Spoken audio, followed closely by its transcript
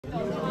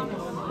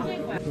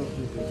Hello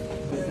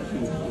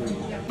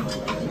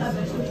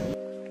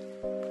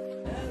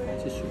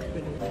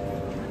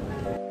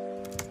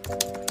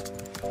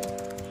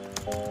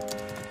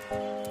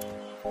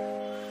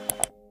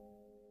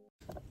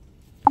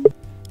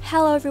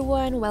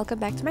everyone, welcome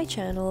back to my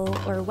channel,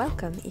 or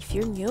welcome if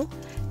you're new.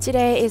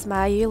 Today is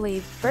my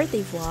yearly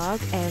birthday vlog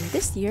and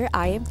this year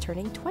I am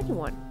turning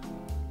 21.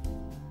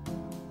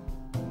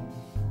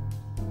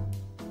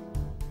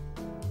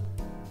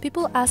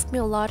 People ask me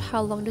a lot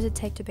how long does it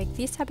take to bake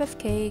this type of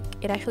cake.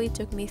 It actually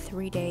took me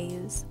 3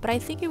 days, but I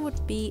think it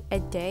would be a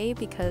day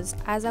because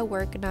as I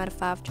work a 9 to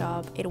 5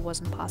 job, it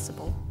wasn't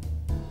possible.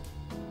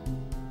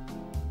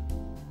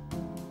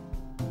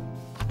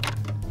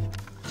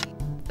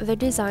 The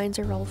designs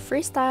are all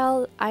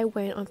freestyle. I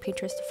went on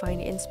Pinterest to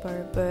find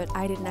inspo, but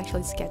I didn't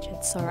actually sketch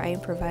it, so I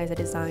improvised a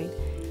design.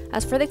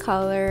 As for the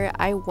color,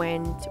 I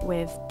went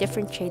with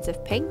different shades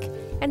of pink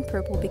and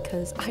purple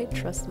because I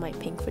trust my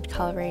pink food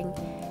coloring,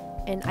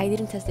 and I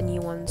didn't test the new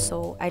one,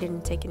 so I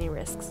didn't take any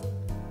risks.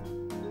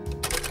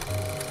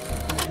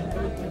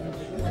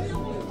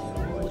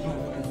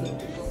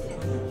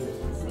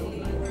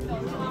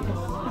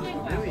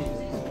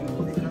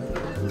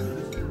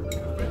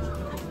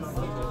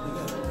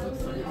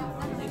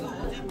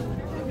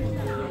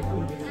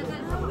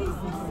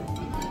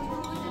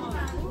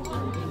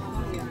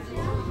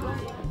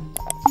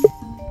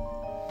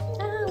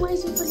 Why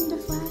is he putting the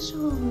flash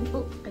on?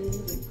 Oh, I didn't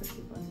even push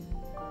the button.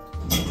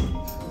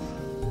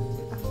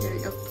 There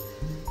you go.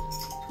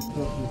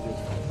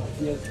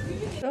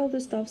 All the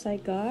stuffs I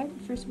got.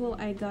 First of all,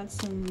 I got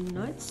some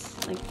nuts,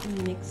 like a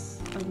mix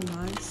of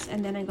nuts,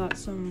 and then I got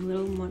some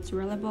little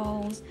mozzarella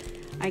balls.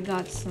 I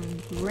got some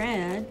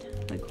bread,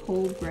 like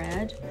whole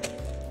bread,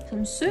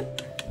 some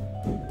soup,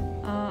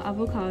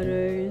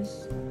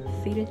 avocados,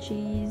 feta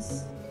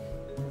cheese,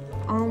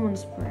 almond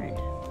spread,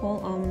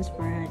 whole almond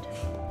spread,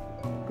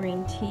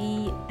 green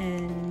tea,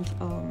 and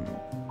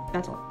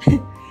that's all.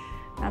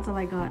 That's all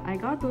I got. I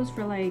got those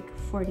for like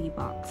 40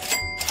 bucks.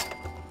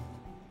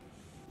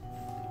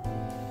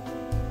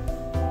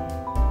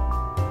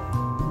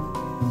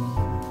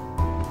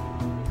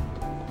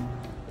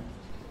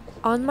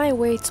 On my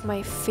way to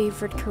my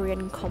favorite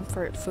Korean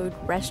comfort food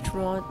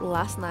restaurant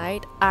last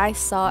night, I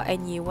saw a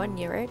new one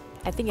near it.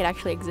 I think it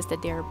actually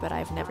existed there, but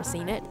I've never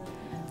seen it.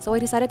 So I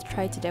decided to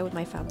try it today with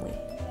my family.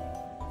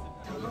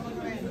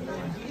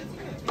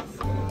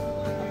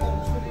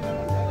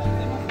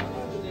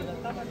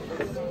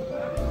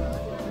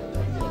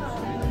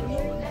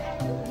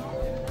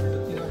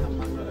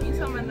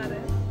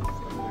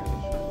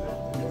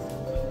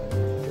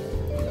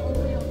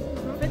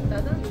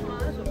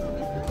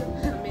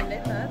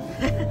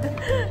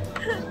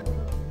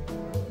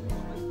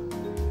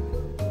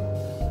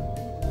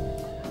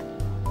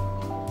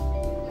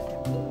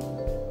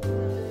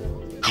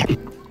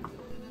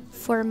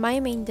 For my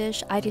main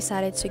dish, I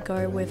decided to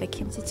go with a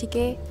kimchi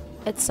jjigae.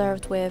 It's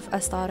served with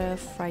a side of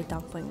fried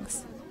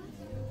dumplings.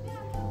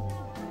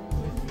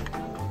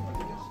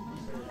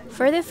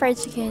 For the fried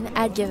chicken,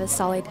 I'd give a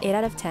solid 8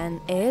 out of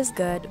 10. It is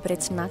good, but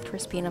it's not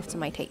crispy enough to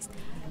my taste.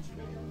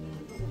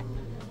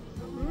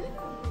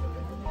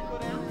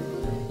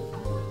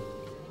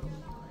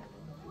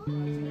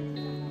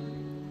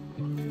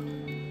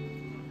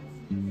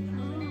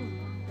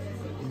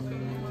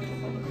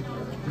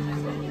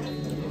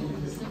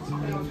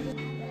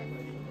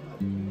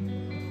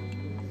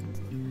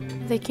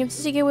 The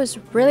kimchi jjigae was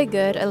really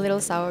good, a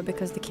little sour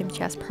because the kimchi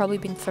has probably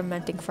been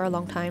fermenting for a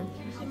long time.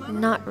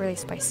 Not really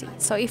spicy.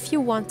 So if you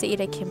want to eat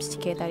a kimchi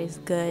jjigae that is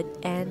good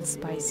and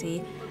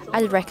spicy,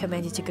 I'd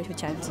recommend you to go to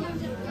Janji.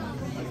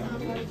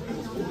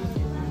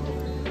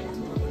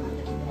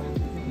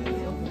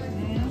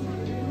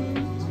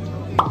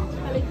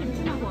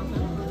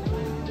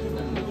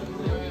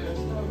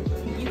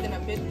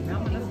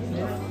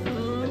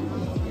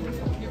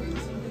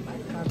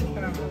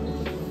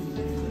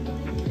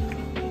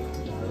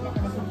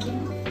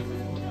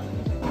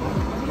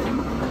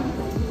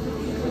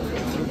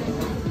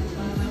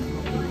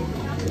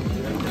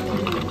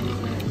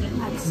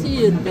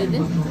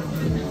 Sirvede.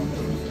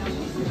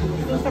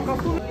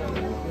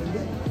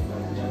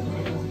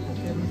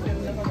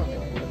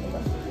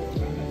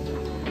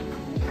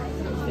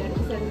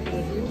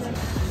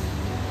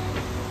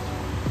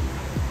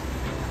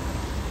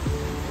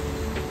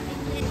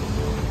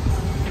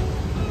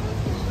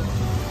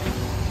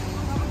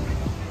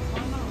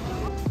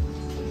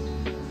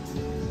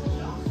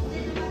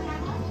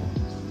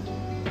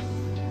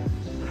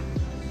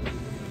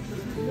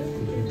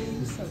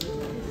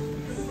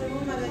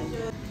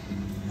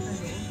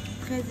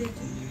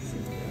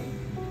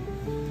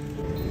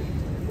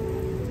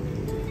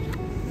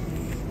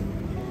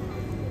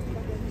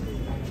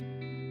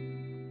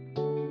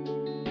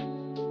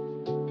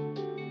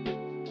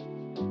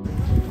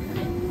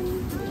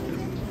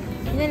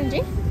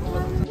 Energy?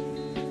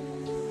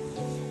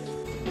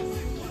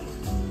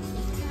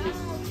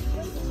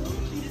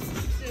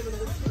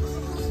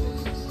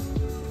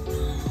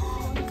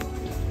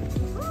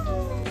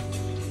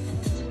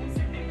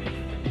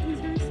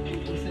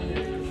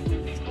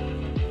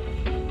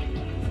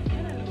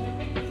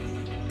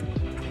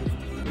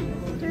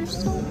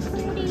 so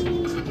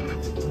pretty.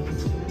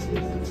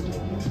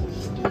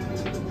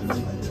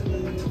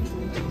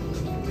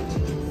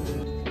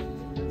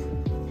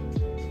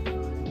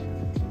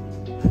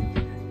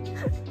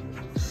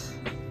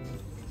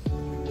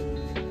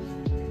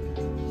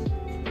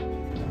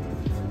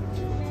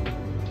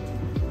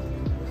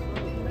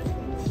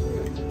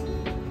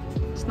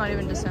 It's not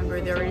even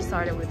December, they already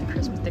started with the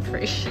Christmas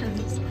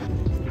decorations.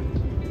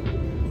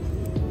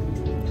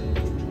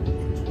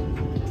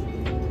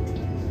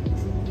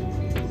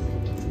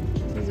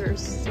 These are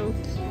so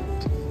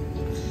cute.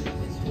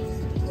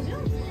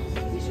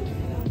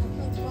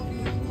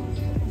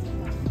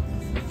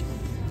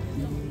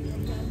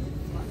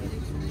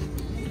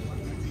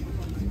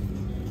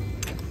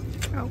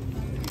 Oh.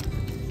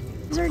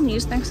 These are new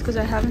snacks because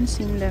I haven't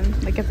seen them.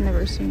 Like, I've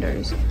never seen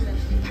those.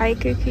 Pie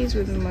cookies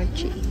with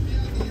mochi.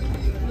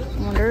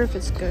 I wonder if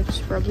it's good. It's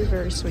probably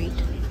very sweet.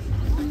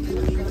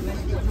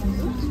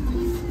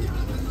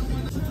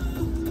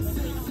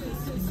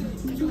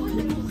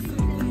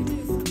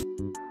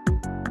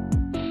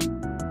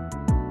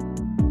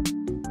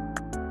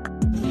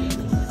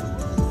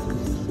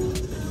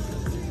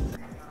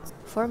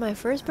 For my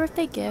first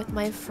birthday gift,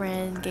 my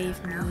friend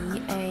gave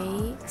me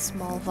a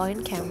small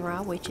volume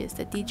camera, which is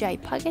the DJI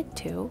Pocket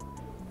 2,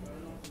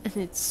 and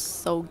it's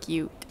so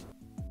cute.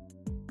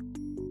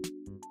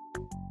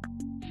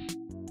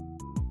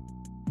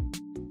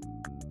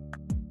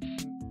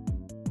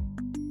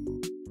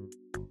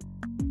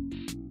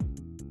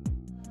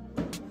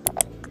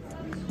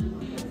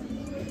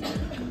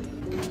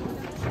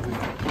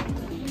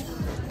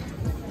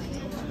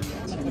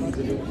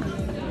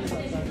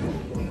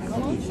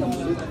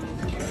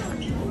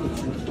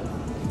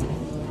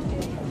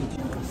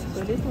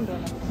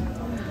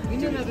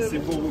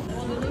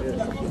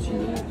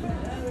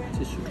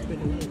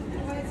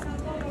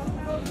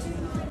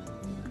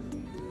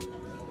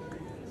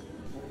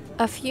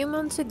 A few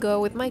months ago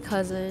with my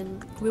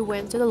cousin, we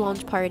went to the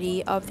launch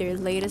party of their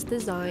latest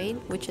design,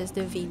 which is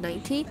the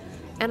V90,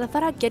 and I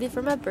thought I'd get it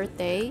for my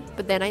birthday,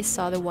 but then I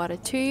saw the Water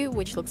 2,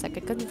 which looks like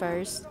a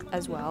Converse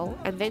as well,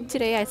 and then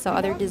today I saw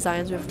other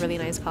designs with really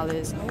nice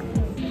colors.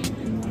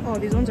 Oh,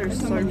 these ones are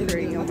so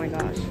pretty, oh my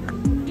gosh.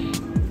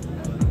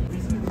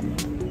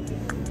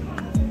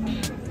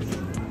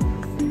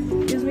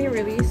 Gives me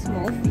really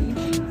small feet.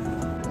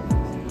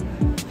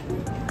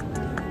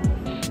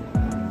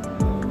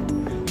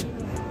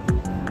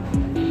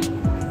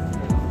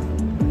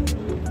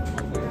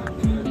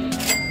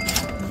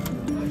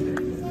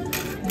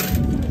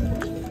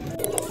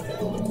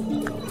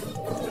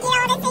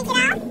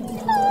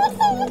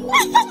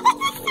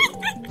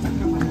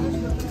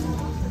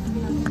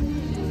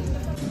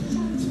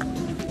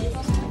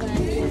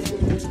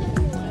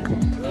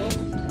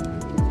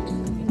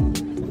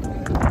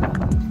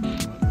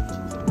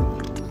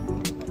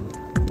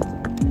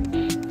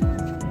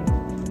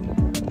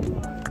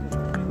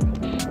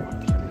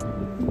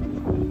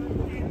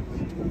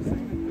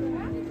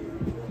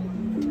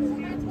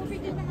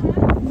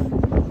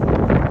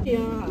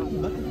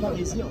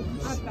 Parisien.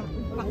 Ah,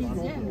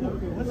 parisien.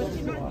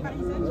 Parisienne,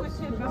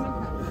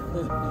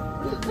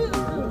 parisienne,